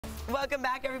Welcome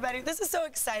back, everybody. This is so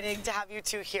exciting to have you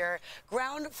two here.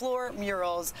 Ground Floor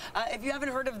Murals. If you haven't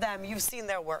heard of them, you've seen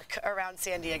their work around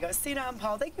San Diego. Signe and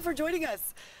Paul, thank you for joining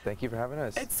us. Thank you for having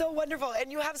us. It's so wonderful. And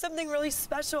you have something really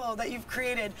special that you've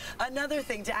created. Another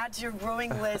thing to add to your growing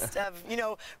list of,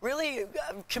 really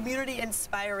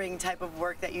community-inspiring type of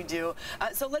work that you do.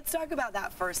 So let's talk about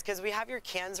that first, because we have your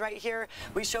cans right here.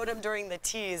 We showed them during the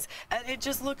tease, and it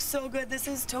just looks so good. This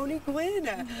is Tony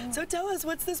Gwynn. So tell us,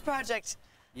 what's this project?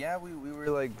 Yeah, we were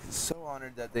like so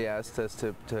honored that they asked us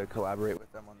to collaborate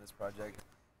with them on this project.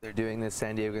 They're doing this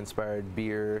San Diego inspired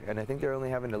beer, and I think they're only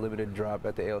having a limited drop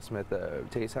at the AleSmith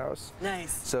Taste House.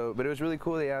 Nice. So, but it was really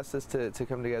cool. They asked us to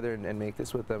come together and make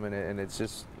this with them, and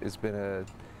it's been a,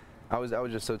 I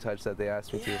was just so touched that they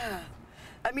asked me to.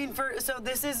 I mean, so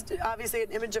this is obviously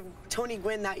an image of Tony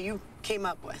Gwynn that you came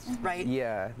up with, right?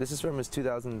 Yeah, this is from his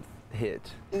 2000 hit.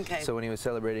 Okay. So when he was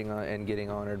celebrating and getting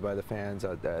honored by the fans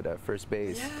at first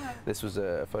base, this was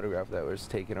a photograph that was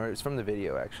taken, or it's from the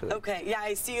video actually. Okay, yeah,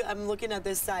 I see. I'm looking at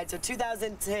this side. So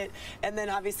 2000 hit, and then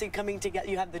obviously coming together,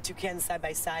 you have the two cans side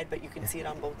by side, but you can see it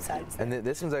on both sides. And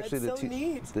this one's actually the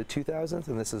 2000th,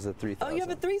 and this is the 3000th. Oh, you have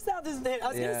a 3000th hit. I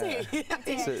was gonna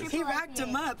say, so he racked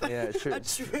them up. Yeah, a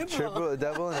triple, a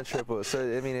double, and a triple. So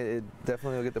I mean, it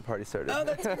definitely will get the party started. Oh,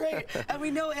 that's great. And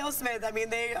we know AleSmith. I mean,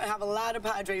 they have a lot of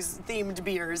Padres themed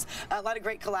beers, a lot of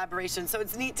great collaborations. So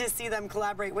it's neat to see them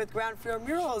collaborate with Ground Floor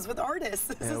Murals, with artists.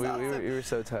 This is awesome. we were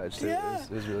so touched. Yeah.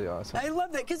 It was really awesome. I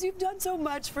love that, because you've done so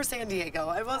much for San Diego.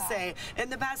 I will say,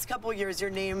 in the past couple years, your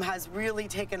name has really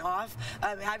taken off.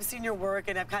 I've seen your work,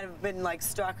 and I've kind of been like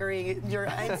stalkering your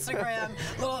Instagram,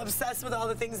 a little obsessed with all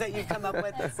the things that you've come up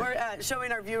with. We're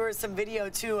showing our viewers some video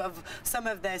too of some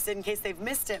of this in case they've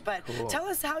missed it. But tell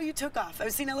us how you took off.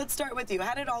 Signe, let's start with you.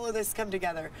 How did all of this come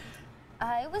together?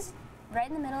 It was right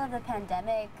in the middle of the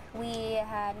pandemic. We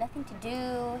had nothing to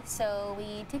do, so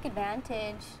we took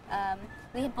advantage.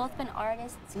 We had both been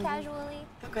artists casually,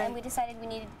 and we decided we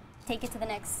needed to take it to the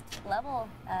next level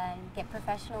and get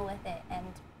professional with it, and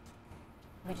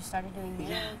we just started doing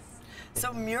murals.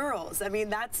 So murals, I mean,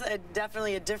 that's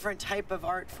definitely a different type of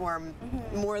art form,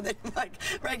 more than like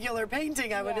regular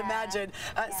painting, I would imagine.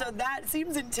 So that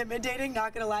seems intimidating,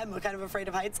 not gonna lie, I'm kind of afraid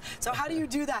of heights. So how do you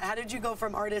do that? How did you go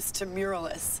from artist to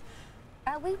muralist?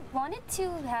 We wanted to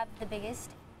have the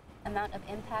biggest amount of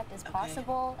impact as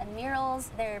possible, and murals,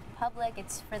 they're public,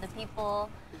 it's for the people.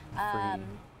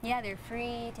 Yeah, they're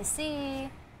free to see.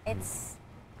 It's,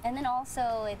 and then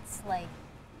also it's like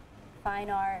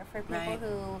fine art for people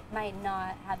who might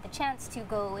not have the chance to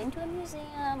go into a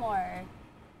museum or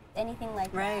anything like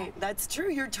that. Right, that's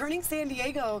true. You're turning San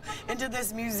Diego into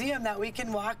this museum that we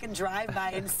can walk and drive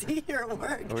by and see your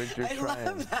work. I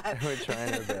love that. We're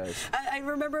trying our best. I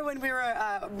remember when we were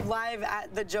live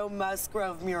at the Joe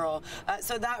Musgrove mural,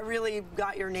 so that really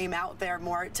got your name out there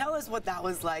more. Tell us what that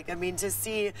was like. I mean, to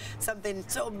see something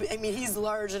so, I mean, he's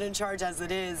large and in charge as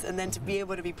it is, and then to be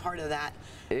able to be part of that.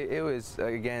 It was,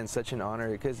 again, such an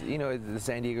honor, because, the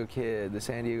San Diego kid,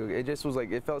 it just was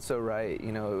like, it felt so right.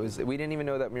 It was, we didn't even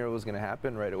know that mural was going to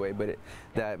happen right away, but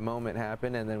that moment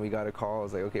happened, and then we got a call. I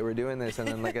was like, okay, we're doing this, and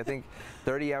then like I think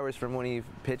 30 hours from when he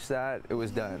pitched that, it was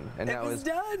done, and that was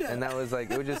done. And that was like,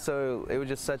 it was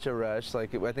just such a rush.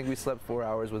 Like I think we slept 4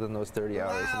 hours within those 30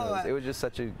 hours. And it was just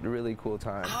such a really cool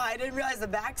time. Oh, I didn't realize the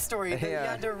backstory that you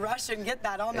had to rush and get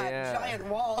that on that giant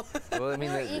wall. Well, I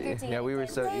mean, we were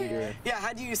so eager. Yeah,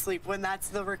 how do you sleep when that's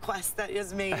the request that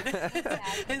is made?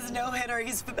 His no-hitter,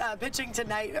 he's pitching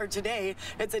tonight or today.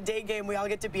 It's a day game. We all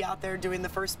get to be out there doing the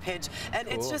first pitch, and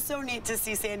it's just so neat to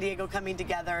see San Diego coming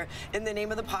together in the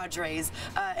name of the Padres,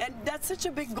 and that's such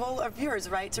a big goal of yours,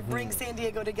 right? To bring San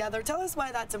Diego together. Tell us why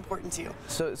that's important to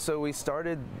you. So we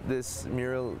started this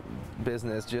mural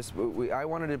business. I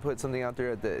wanted to put something out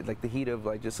there at the heat of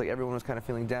everyone was kind of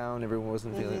feeling down, everyone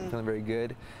wasn't feeling very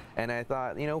good, and I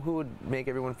thought, who would make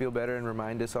everyone feel better and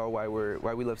remind us all why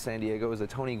we love San Diego is a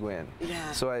Tony Gwynn.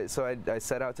 Yeah. So I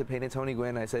set out to paint a Tony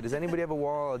Gwynn. I said, does anybody have a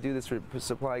wall? I'll do this for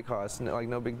supply costs, like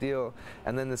no big deal.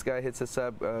 And then this guy hits us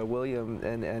up, William,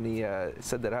 and he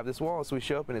said that I have this wall. So we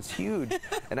show up and it's huge.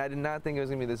 And I did not think it was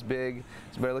gonna be this big.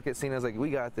 But I look at Signe, I was like,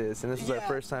 we got this. And this was our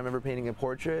first time ever painting a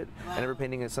portrait and ever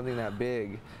painting something that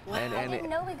big. And I didn't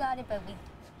know we got it, but we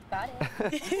got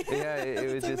it. Yeah,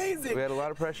 it was just amazing. We had a lot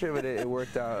of pressure, but it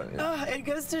worked out. It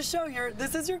goes to show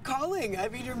this is your calling. I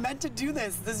mean, you're meant to do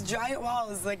this. This giant wall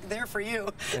is like there for you.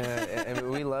 And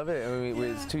we love it. I mean,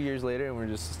 it's 2 years later, and we're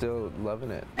just still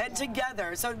loving it. And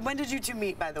together. So when did you two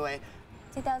meet, by the way?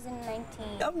 2019.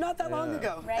 Oh, not that long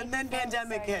ago. Right, and then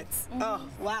pandemic hits. Oh,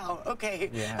 wow. Okay.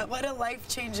 Yeah. What a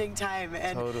life-changing time.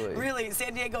 And really,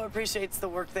 San Diego appreciates the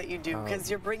work that you do because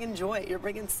you're bringing joy, you're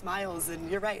bringing smiles, and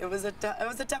you're right. It was a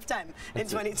tough time in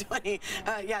 2020.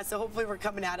 Yeah. So hopefully we're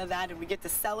coming out of that and we get to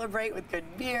celebrate with good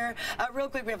beer. Real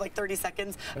quick, we have like 30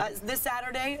 seconds. This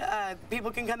Saturday,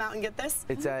 people can come out and get this.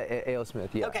 It's at AleSmith.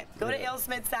 Yeah. Okay. Go to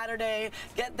AleSmith Saturday.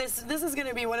 Get this. This is going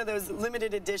to be one of those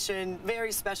limited edition,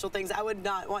 very special things. I would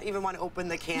not even want to open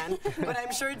the can, but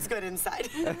I'm sure it's good inside.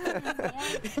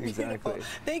 Exactly.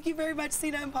 Thank you very much,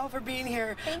 Signe and Paul, for being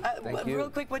here. Thank you. Real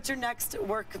quick, what's your next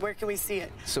work? Where can we see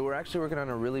it? So we're actually working on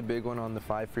a really big one on the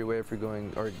 5 freeway if you're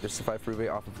going, or just the 5 freeway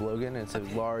off of Logan. It's a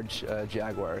large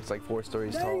Jaguar. It's like 4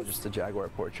 stories tall, just a Jaguar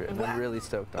portrait. Wow. I'm really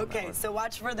stoked on that one. So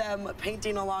watch for them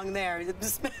painting along there.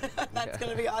 That's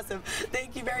going to be awesome.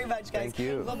 Thank you very much, guys. Thank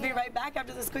you. We'll be right back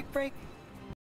after this quick break.